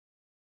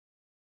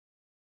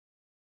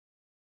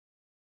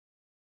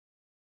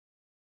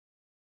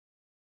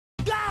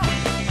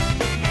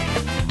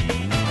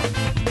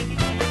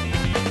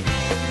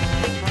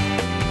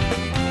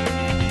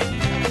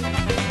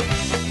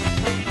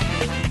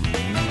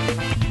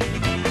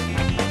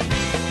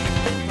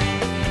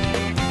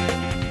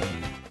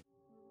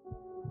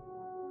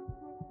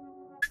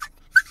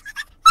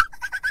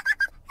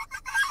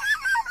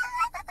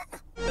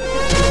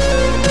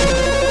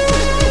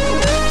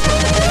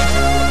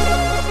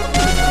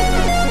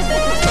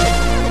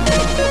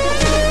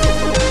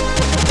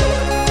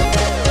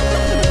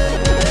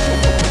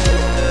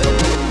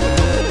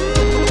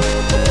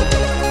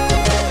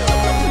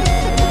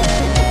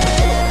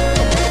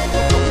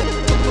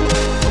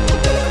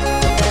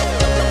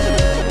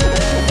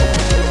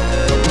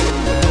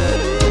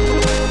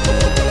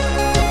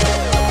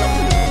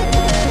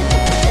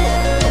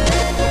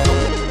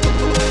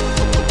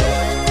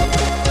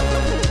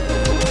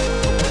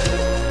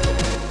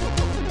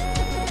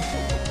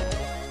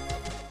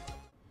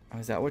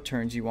Is that what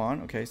turns you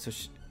on? Okay, so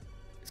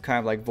it's kind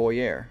of like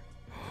voyeur.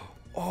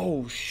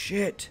 Oh,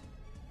 shit.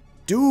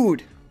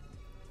 Dude.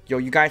 Yo,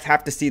 you guys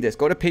have to see this.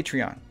 Go to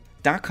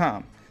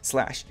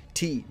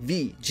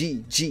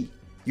patreon.com/TVGG.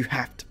 You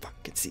have to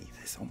fucking see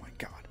this. Oh, my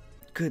God.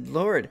 Good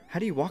Lord. How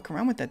do you walk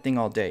around with that thing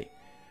all day?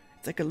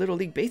 It's like a Little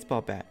League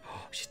baseball bat.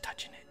 Oh, she's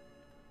touching it.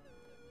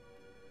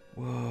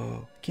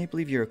 Whoa. Can't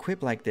believe you're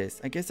equipped like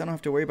this. I guess I don't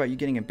have to worry about you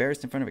getting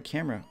embarrassed in front of a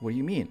camera. What do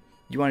you mean?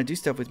 You want to do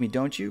stuff with me,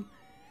 don't you?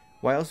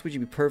 Why else would you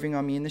be perving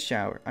on me in the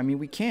shower? I mean,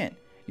 we can't.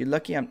 You're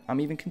lucky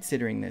I'm even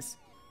considering this.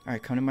 All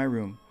right, come to my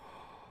room.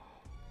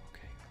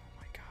 Okay.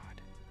 Oh, my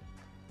God.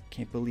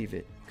 Can't believe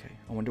it. Okay.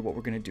 I wonder what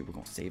we're going to do. We're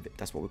going to save it.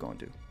 That's what we're going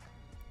to do.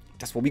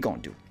 That's what we're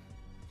going to do.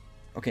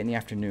 Okay, in the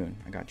afternoon.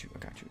 I got you. I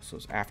got you. So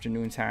it's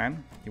afternoon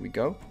time. Here we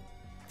go.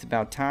 It's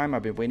about time.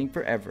 I've been waiting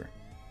forever.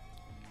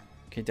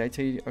 Okay, did I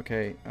tell you?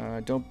 Okay,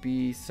 don't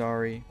be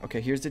sorry. Okay,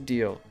 here's the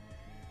deal.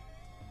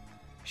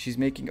 She's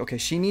making... Okay,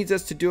 she needs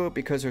us to do it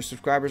because her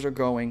subscribers are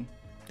going.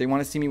 They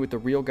want to see me with the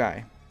real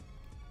guy.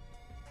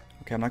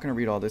 Okay, I'm not going to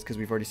read all this because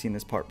we've already seen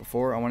this part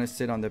before. I want to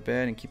sit on the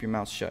bed and keep your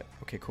mouth shut.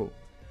 Okay, cool.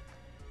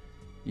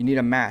 You need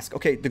a mask.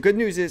 Okay, the good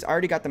news is I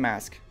already got the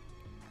mask.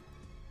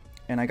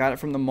 And I got it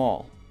from the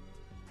mall.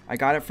 I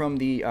got it from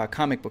the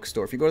comic book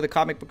store. If you go to the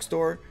comic book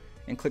store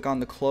and click on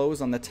the clothes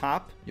on the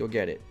top, you'll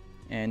get it.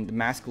 And the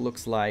mask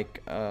looks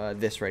like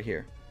this right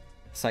here.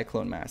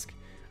 Cyclone mask.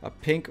 A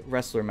pink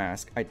wrestler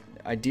mask.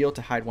 Ideal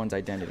to hide one's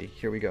identity.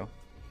 Here we go.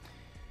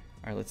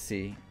 Alright, let's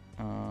see.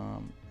 I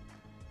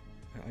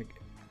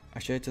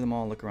should head to the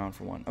mall and look around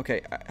for one.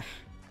 Okay,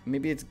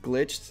 maybe it's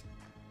glitched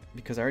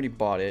because I already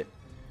bought it.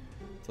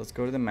 So let's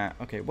go to the map.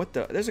 Okay, what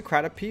the? There's a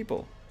crowd of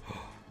people.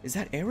 Is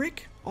that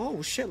Eric?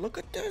 Oh shit, look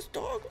at this,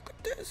 dog. Look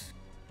at this.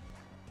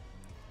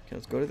 Okay,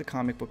 let's go to the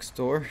comic book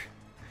store.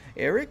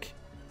 Eric?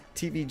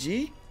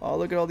 TVG? Oh,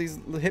 look at all these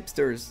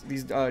hipsters,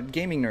 these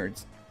gaming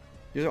nerds.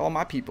 These are all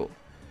my people.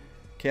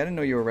 Okay, I didn't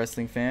know you were a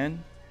wrestling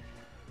fan.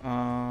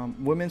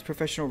 Women's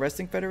Professional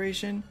Wrestling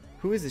Federation?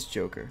 Who is this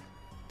joker?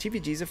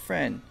 TVG's a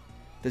friend.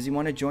 Does he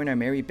want to join our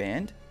merry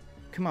band?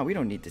 Come on, we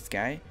don't need this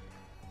guy.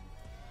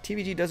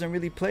 TVG doesn't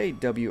really play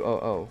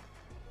WOO.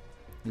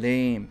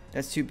 Lame.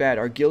 That's too bad.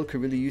 Our guild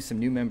could really use some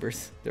new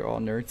members. They're all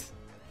nerds.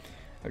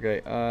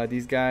 Okay,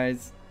 these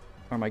guys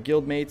are my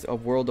guild mates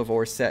of World of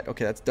Orset.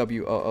 Okay, that's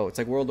WOO. It's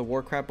like World of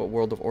Warcraft, but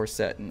World of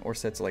Orset. And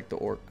Orset's like the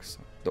orcs.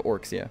 The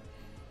orcs, yeah.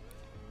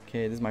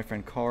 Okay, this is my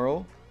friend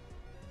Carl.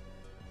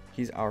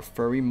 He's our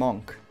furry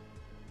monk.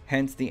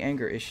 Hence the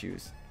anger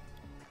issues.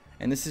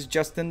 And this is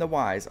Justin the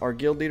Wise, our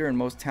guild leader and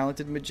most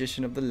talented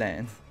magician of the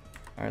land.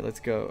 Alright, let's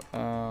go.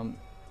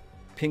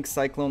 Pink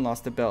Cyclone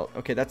lost the belt.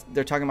 Okay,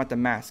 they're talking about the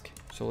mask.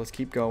 So let's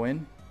keep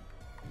going.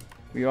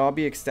 We'd all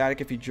be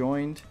ecstatic if you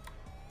joined.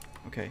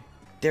 Okay.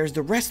 There's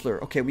the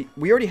wrestler. Okay,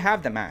 we already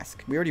have the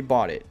mask. We already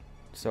bought it.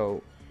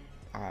 So,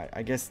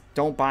 I guess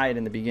don't buy it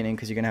in the beginning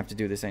because you're going to have to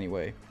do this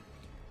anyway.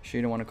 Sure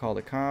you don't want to call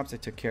the cops. I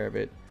took care of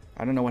it.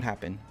 I don't know what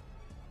happened.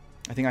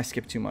 I think I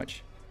skipped too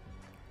much.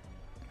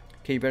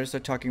 Okay, you better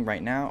start talking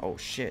right now. Oh,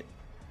 shit.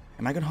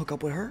 Am I going to hook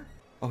up with her?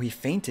 Oh, he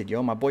fainted,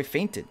 yo. My boy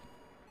fainted.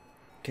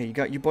 Okay,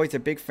 you boys are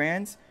big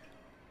fans?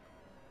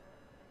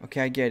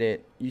 Okay, I get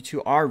it. You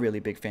two are really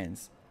big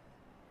fans.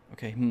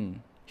 Okay,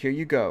 here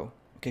you go.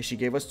 Okay, she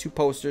gave us 2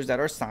 posters that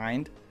are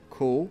signed.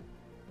 Cool.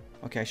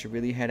 Okay, I should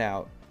really head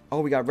out.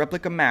 Oh, we got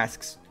replica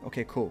masks.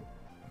 Okay, cool.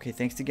 Okay,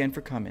 thanks again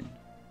for coming.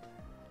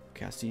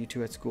 Okay, I'll see you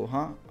two at school,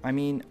 huh? I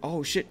mean,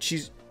 oh shit,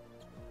 she's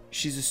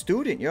a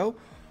student, yo.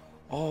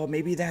 Oh,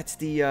 maybe that's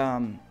the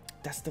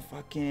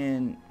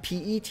fucking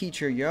PE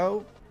teacher,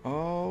 yo.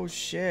 Oh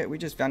shit, we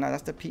just found out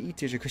that's the PE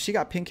teacher because she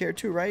got pink hair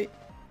too, right?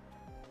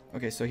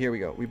 Okay, so here we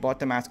go. We bought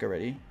the mask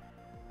already.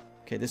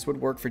 Okay, this would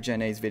work for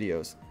Gen A's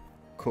videos.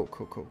 Cool,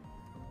 cool, cool.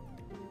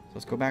 So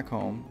let's go back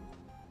home.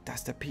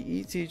 That's the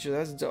PE teacher.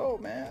 That's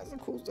dope, man.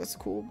 That's a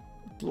cool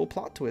little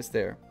plot twist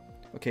there.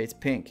 Okay, it's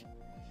pink.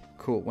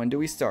 Cool. When do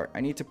we start?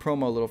 I need to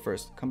promo a little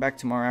first. Come back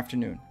tomorrow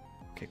afternoon.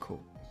 Okay,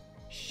 cool.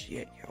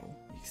 Shit, yo.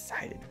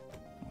 Excited.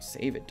 I'll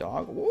save it,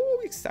 dog. Whoa,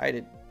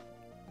 excited.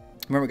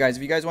 Remember, guys,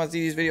 if you guys want to see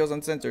these videos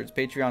uncensored, it's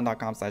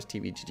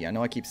patreon.com/tvgg. I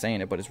know I keep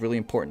saying it, but it's really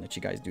important that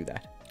you guys do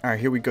that. All right,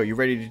 here we go. You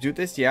ready to do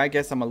this? Yeah, I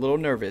guess I'm a little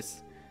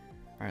nervous.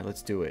 All right,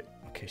 let's do it.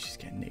 Okay, she's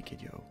getting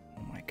naked, yo.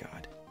 Oh, my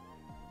God.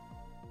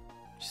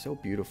 She's so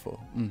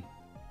beautiful.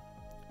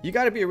 You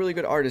got to be a really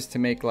good artist to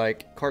make,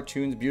 like,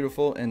 cartoons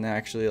beautiful and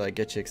actually, like,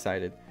 get you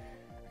excited.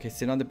 Okay,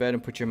 sit on the bed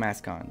and put your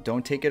mask on.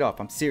 Don't take it off.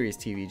 I'm serious,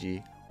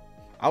 TVG.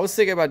 I was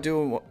thinking about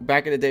doing,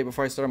 back in the day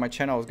before I started my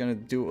channel, I was going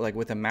to do it like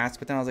with a mask,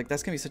 but then I was like,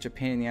 that's going to be such a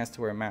pain in the ass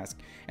to wear a mask.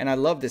 And I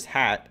love this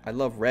hat. I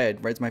love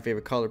red. Red's my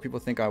favorite color. People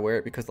think I wear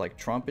it because like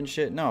Trump and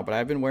shit. No, but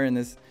I've been wearing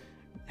this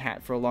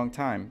hat for a long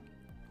time.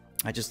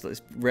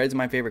 Red's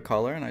my favorite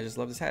color and I just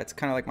love this hat. It's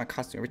kind of like my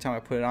costume. Every time I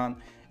put it on,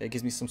 it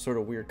gives me some sort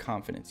of weird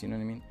confidence. You know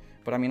what I mean?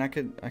 But I mean, I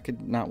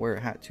could not wear a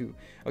hat too.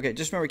 Okay,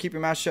 just remember, keep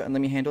your mouth shut and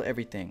let me handle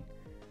everything.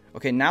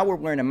 Okay, now we're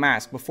wearing a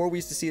mask. Before we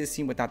used to see the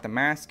scene without the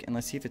mask, and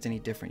let's see if it's any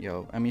different,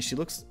 yo. I mean, it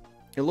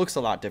looks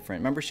a lot different.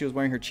 Remember she was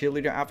wearing her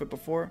cheerleader outfit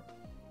before?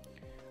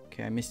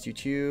 Okay, I missed you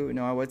too.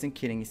 No, I wasn't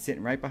kidding. He's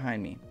sitting right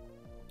behind me.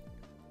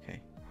 Okay.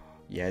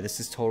 Yeah, this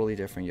is totally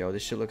different, yo.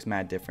 This shit looks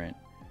mad different.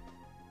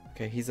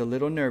 Okay, he's a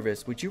little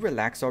nervous. Would you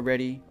relax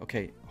already?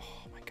 Okay.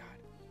 Oh my god.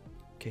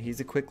 Okay, he's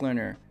a quick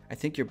learner. I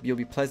think you'll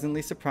be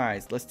pleasantly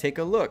surprised. Let's take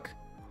a look.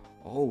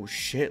 Oh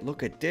shit,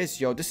 look at this,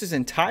 yo. This is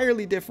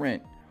entirely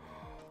different.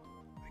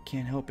 I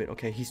can't help it.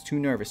 Okay, he's too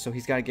nervous, so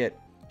he's got to get...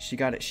 She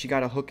got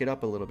to hook it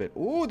up a little bit.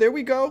 Ooh, there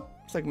we go.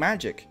 It's like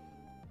magic.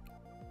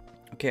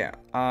 Okay,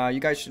 you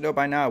guys should know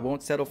by now, I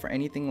won't settle for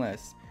anything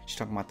less. She's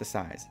talking about the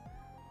size.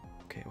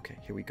 Okay,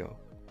 here we go.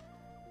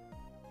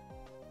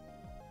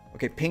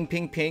 Okay, ping,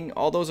 ping, ping.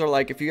 All those are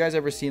like, if you guys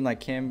ever seen like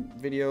cam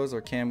videos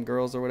or cam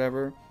girls or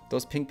whatever,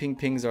 those ping, ping,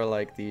 pings are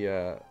like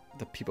the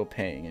people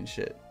paying and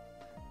shit.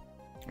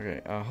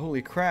 Okay,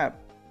 holy crap.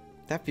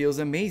 That feels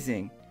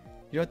amazing.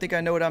 You don't think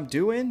I know what I'm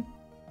doing?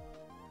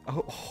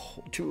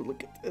 Oh, dude,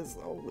 look at this.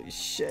 Holy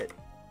shit.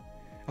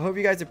 I hope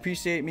you guys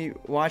appreciate me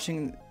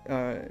watching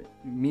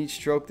me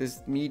stroke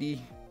this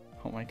meaty.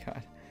 Oh my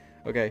god.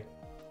 Okay,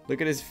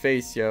 look at his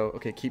face, yo.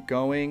 Okay, keep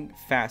going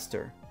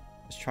faster.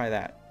 Let's try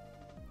that.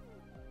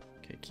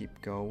 Okay,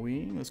 keep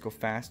going. Let's go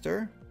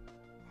faster.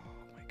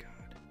 Oh my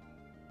god.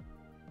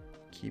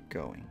 Keep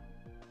going.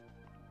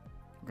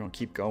 We're gonna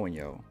keep going,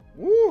 yo.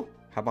 Woo!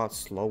 How about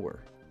slower?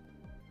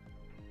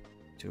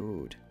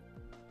 Dude.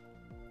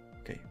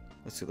 Okay,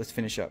 let's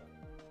finish up.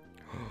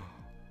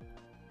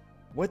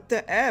 What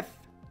the F?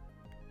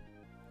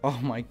 Oh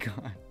my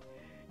god.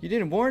 You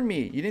didn't warn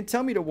me. You didn't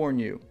tell me to warn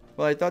you.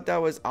 Well, I thought that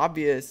was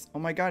obvious. Oh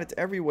my god, it's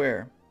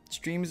everywhere.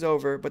 Stream's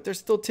over, but they're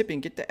still tipping.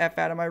 Get the F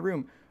out of my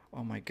room.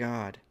 Oh my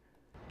god.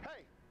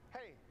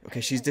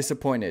 Okay, she's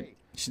disappointed.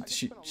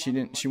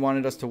 She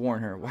wanted us to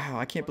warn her. Wow,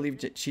 I can't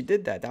believe she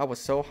did that. That was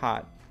so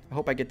hot. I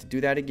hope I get to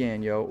do that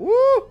again, yo.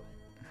 Woo!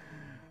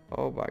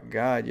 Oh my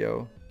god,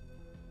 yo.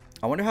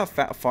 I wonder how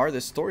far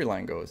this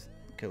storyline goes.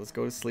 Okay, let's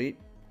go to sleep.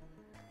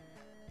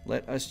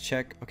 Let us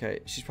check. Okay,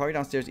 she's probably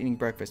downstairs eating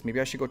breakfast. Maybe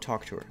I should go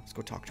talk to her. Let's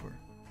go talk to her.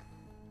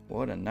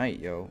 What a night,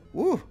 yo.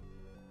 Woo!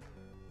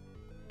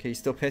 Okay, you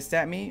still pissed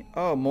at me?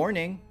 Oh,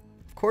 morning.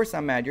 Of course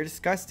I'm mad. You're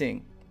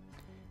disgusting.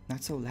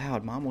 Not so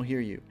loud. Mom will hear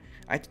you.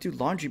 I have to do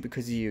laundry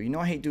because of you. You know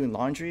I hate doing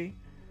laundry?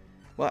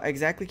 Well, I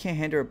exactly can't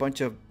handle a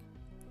bunch of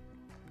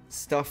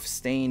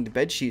stuff-stained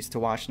bed sheets to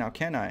wash now,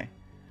 can I?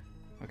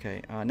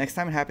 Okay, next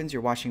time it happens,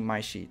 you're washing my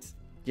sheets.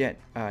 Yeah,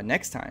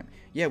 next time.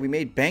 Yeah, we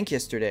made bank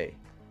yesterday.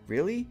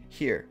 Really?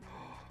 Here.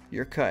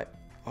 You're cut.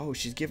 Oh,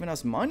 she's giving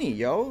us money,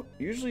 yo.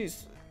 Usually,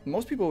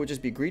 most people would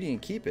just be greedy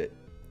and keep it.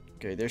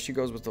 Okay, there she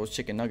goes with those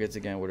chicken nuggets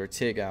again with her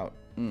TIG out.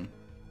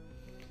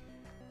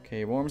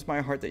 Okay, it warms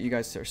my heart that you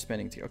guys are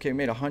spending. Okay, we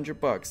made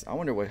 $100. I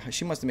wonder what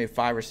she must have made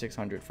 500 or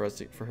 600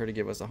 for her to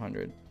give us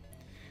 100.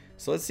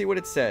 So let's see what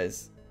it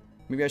says.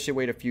 Maybe I should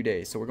wait a few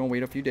days. So we're gonna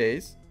wait a few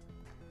days.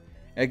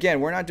 Again,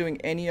 we're not doing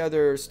any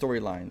other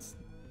storylines.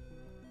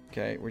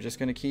 Okay, we're just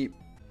gonna keep.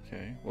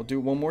 Okay, we'll do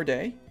one more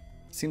day.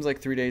 Seems like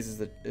 3 days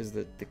is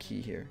the key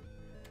here.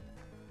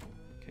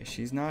 Okay,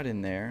 she's not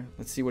in there.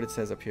 Let's see what it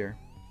says up here.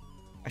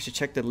 I should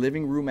check the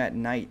living room at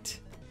night.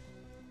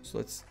 So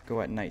let's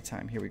go at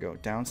nighttime. Here we go.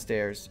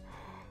 Downstairs.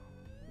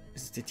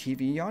 Is the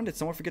TV on? Did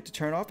someone forget to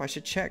turn off? I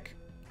should check.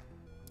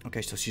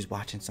 Okay, so she's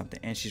watching something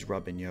and she's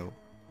rubbing, yo.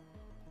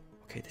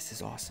 Okay, this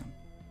is awesome.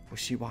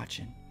 What's she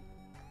watching?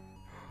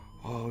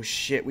 Oh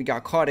shit, we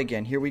got caught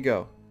again. Here we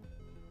go.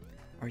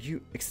 Are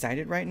you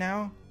excited right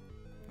now?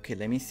 Okay,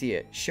 let me see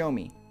it. Show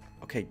me.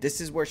 Okay,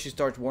 this is where she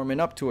starts warming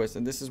up to us,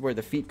 and this is where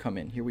the feet come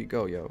in. Here we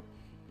go, yo.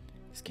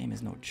 This game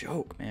is no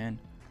joke, man.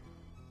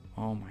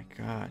 Oh my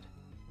god.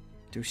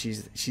 Dude,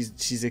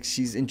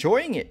 she's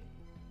enjoying it.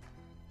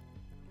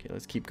 Okay,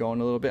 let's keep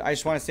going a little bit. I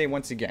just want to say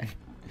once again.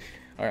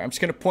 All right, I'm just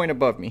going to point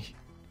above me.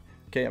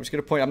 Okay, I'm just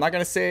going to point. I'm not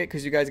going to say it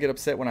because you guys get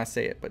upset when I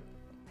say it, but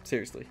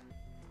seriously.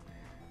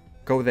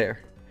 Go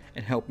there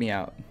and help me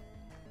out.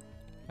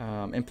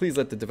 And please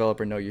let the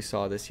developer know you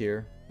saw this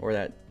here, or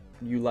that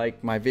you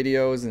like my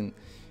videos,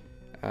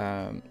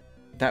 and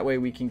that way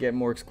we can get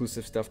more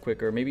exclusive stuff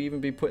quicker. Maybe even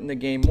be put in the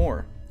game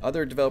more.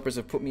 Other developers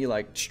have put me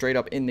like straight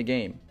up in the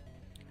game.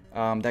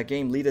 That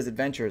game, Lita's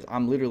Adventures,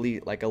 I'm literally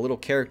like a little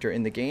character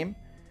in the game.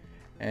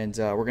 And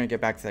we're going to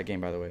get back to that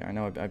game, by the way. I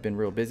know I've been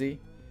real busy.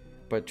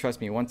 But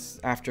trust me,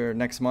 after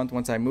next month,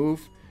 once I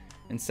move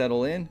and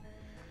settle in,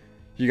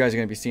 you guys are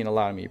going to be seeing a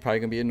lot of me. You're probably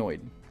going to be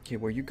annoyed. Okay,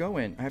 where you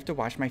going? I have to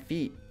wash my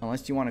feet.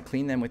 Unless you want to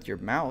clean them with your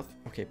mouth.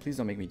 Okay, please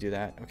don't make me do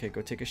that. Okay,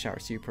 go take a shower.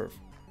 See you, perf.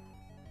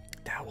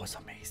 That was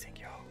amazing,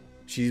 yo.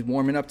 She's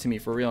warming up to me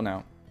for real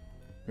now.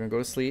 We're going to go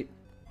to sleep.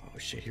 Oh,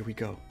 shit. Here we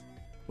go.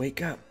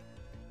 Wake up.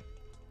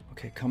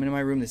 Okay, come into my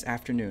room this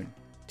afternoon.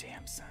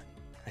 Damn, son.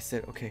 I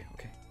said, okay,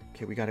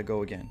 we got to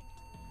go again.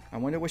 I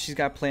wonder what she's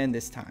got planned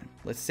this time.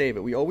 Let's save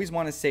it. We always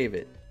want to save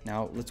it.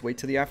 Now, let's wait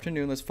till the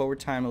afternoon. Let's forward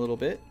time a little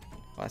bit.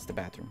 Oh, that's the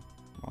bathroom.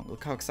 Oh,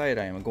 look how excited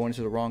I am. I'm going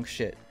into the wrong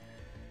shit.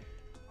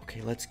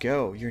 Okay, let's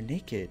go. You're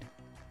naked.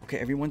 Okay,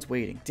 everyone's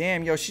waiting.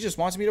 Damn, yo, she just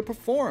wants me to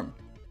perform.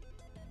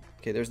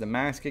 Okay, there's the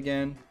mask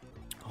again.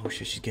 Oh,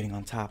 shit, she's getting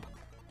on top.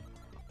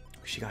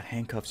 She got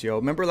handcuffs, yo.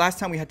 Remember last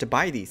time we had to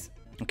buy these?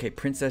 Okay,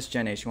 Princess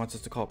Jenny. She wants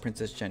us to call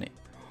Princess Jenny.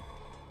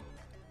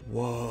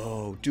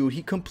 Whoa, dude,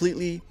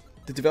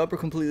 the developer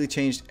completely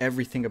changed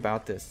everything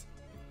about this.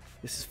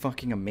 This is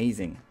fucking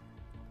amazing.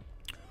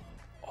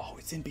 Oh,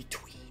 it's in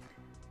between.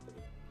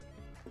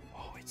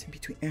 Oh, it's in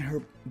between. And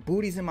her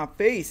booty's in my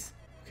face.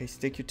 Okay,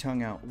 stick your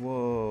tongue out.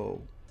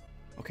 Whoa.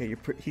 Okay,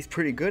 he's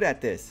pretty good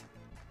at this.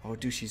 Oh,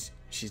 dude, she's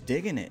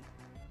digging it.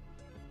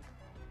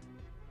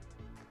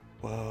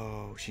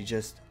 Whoa, she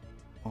just...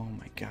 Oh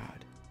my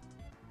god.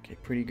 Okay,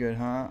 pretty good,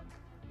 huh?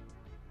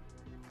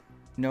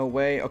 No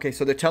way. Okay,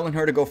 so they're telling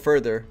her to go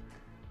further,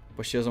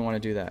 but she doesn't want to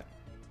do that.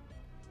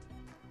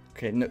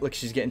 Okay, no, look,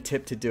 she's getting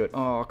tipped to do it.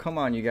 Oh, come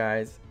on, you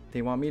guys.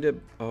 They want me to...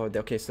 Oh,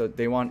 okay, so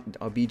they want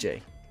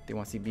BJ. They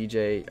want to see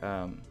BJ,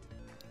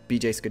 BJ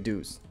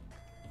Skadoos.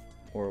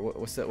 Or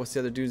what's the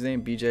other dude's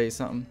name? BJ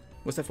something.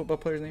 What's that football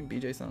player's name?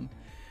 BJ something.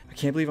 I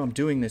can't believe I'm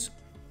doing this.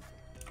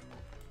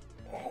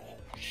 Oh,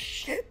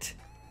 shit.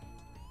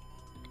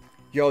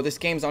 Yo, this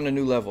game's on a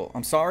new level.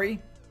 I'm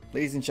sorry,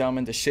 ladies and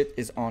gentlemen, the shit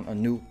is on a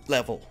new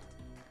level.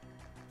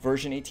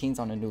 Version 18's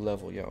on a new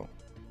level, yo.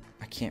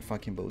 I can't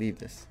fucking believe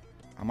this.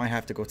 I might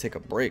have to go take a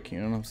break, you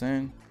know what I'm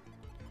saying?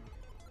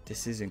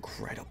 This is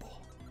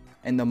incredible.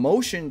 And the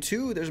motion,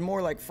 too, there's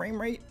more like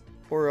frame rate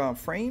or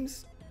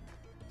frames.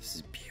 This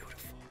is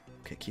beautiful.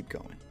 Okay, keep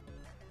going.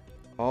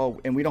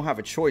 Oh, and we don't have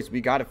a choice. We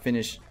gotta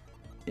finish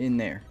in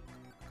there.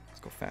 Let's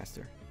go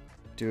faster.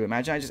 Dude,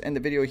 imagine I just end the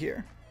video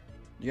here.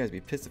 You guys be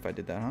pissed if I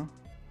did that, huh?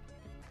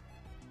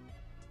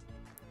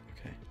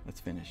 Okay, let's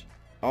finish.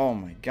 Oh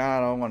my god,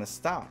 I don't want to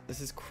stop. This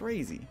is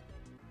crazy.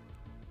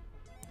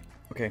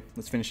 Okay,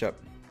 let's finish up.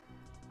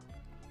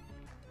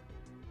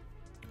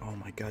 Oh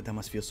my god, that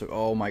must feel so...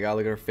 Oh my god,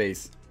 look at her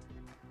face.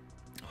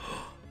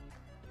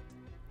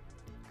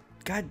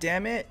 God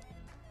damn it.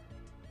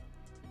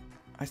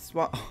 I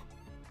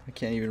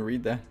can't even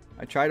read that.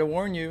 I tried to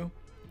warn you.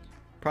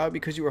 Probably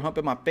because you were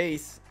humping my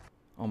face.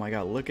 Oh my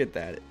god, look at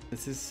that.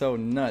 This is so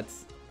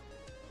nuts.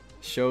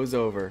 Show's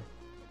over.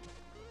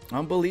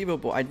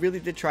 Unbelievable. I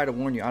really did try to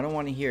warn you. I don't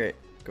want to hear it.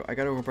 I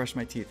gotta go brush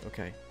my teeth.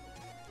 Okay.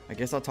 I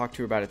guess I'll talk to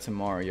you about it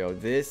tomorrow, yo.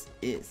 This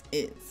is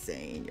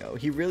insane, yo.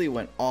 He really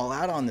went all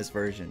out on this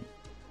version.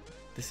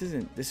 This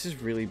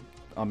is really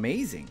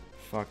amazing.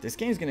 Fuck, this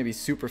game's gonna be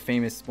super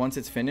famous once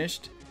it's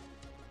finished.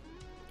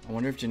 I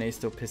wonder if Janae's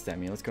still pissed at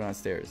me. Let's go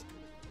downstairs.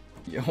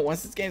 Yo,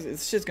 once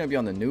this shit's gonna be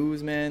on the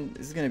news, man.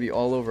 This is gonna be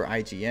all over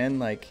IGN.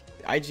 Like,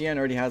 IGN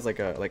already has like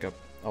a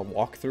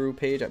walkthrough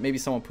page. Maybe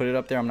someone put it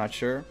up there, I'm not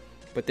sure.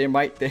 But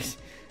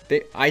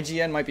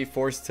IGN might be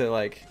forced to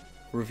like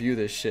review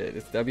this shit.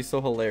 That'd be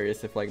so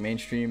hilarious if like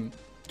mainstream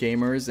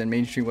gamers and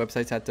mainstream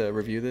websites had to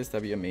review this.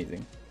 That'd be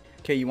amazing.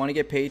 Okay, you want to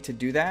get paid to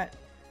do that?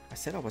 I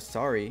said I was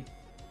sorry.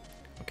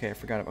 Okay, I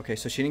forgot. Okay,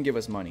 so she didn't give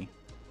us money.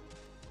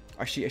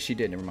 Or she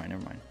did. Never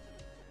mind.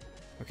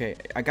 Okay,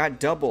 I got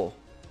double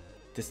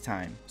this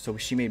time. So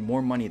she made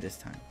more money this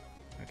time.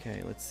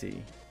 Okay, let's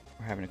see.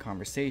 We're having a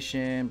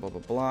conversation. Blah,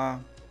 blah, blah.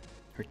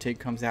 Her TIG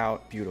comes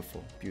out.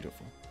 Beautiful.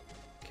 Beautiful.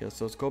 Okay,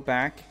 so let's go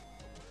back.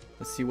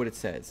 Let's see what it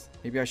says.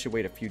 Maybe I should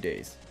wait a few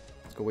days.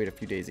 Let's go wait a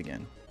few days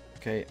again.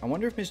 Okay, I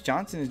wonder if Miss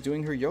Johnson is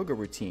doing her yoga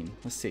routine.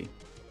 Let's see.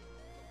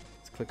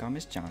 Let's click on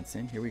Miss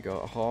Johnson. Here we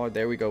go. Oh,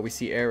 there we go. We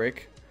see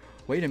Eric.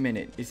 Wait a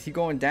minute. Is he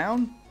going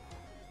down?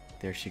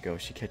 There she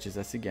goes. She catches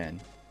us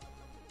again.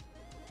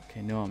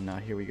 Okay, no, I'm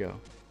not. Here we go.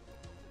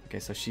 Okay,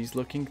 so she's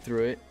looking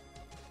through it.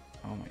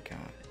 Oh my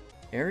god.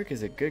 Eric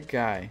is a good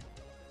guy.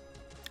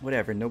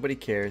 Whatever, nobody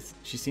cares.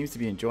 She seems to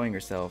be enjoying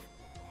herself.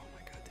 Oh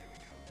my god, there we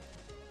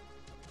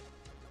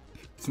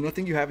go. It's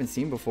nothing you haven't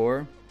seen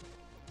before.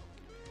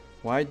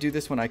 Why do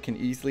this when I can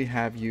easily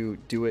have you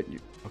do it?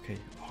 Okay,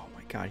 oh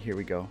my god, here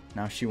we go.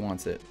 Now she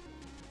wants it.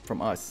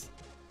 From us.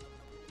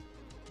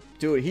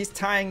 Dude, he's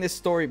tying this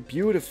story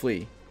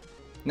beautifully.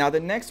 Now the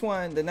next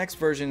one, the next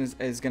version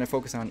is going to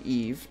focus on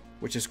Eve,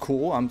 which is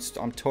cool. I'm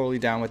totally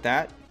down with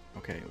that.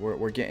 Okay,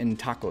 we're getting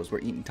tacos. We're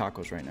eating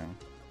tacos right now.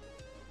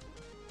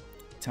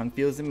 Tongue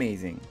feels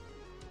amazing.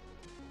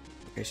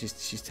 Okay,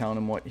 she's telling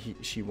him what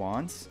she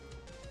wants.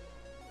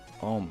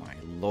 Oh my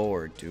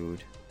lord,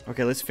 dude.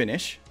 Okay, let's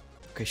finish.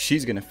 Okay,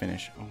 she's gonna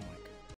finish. Oh my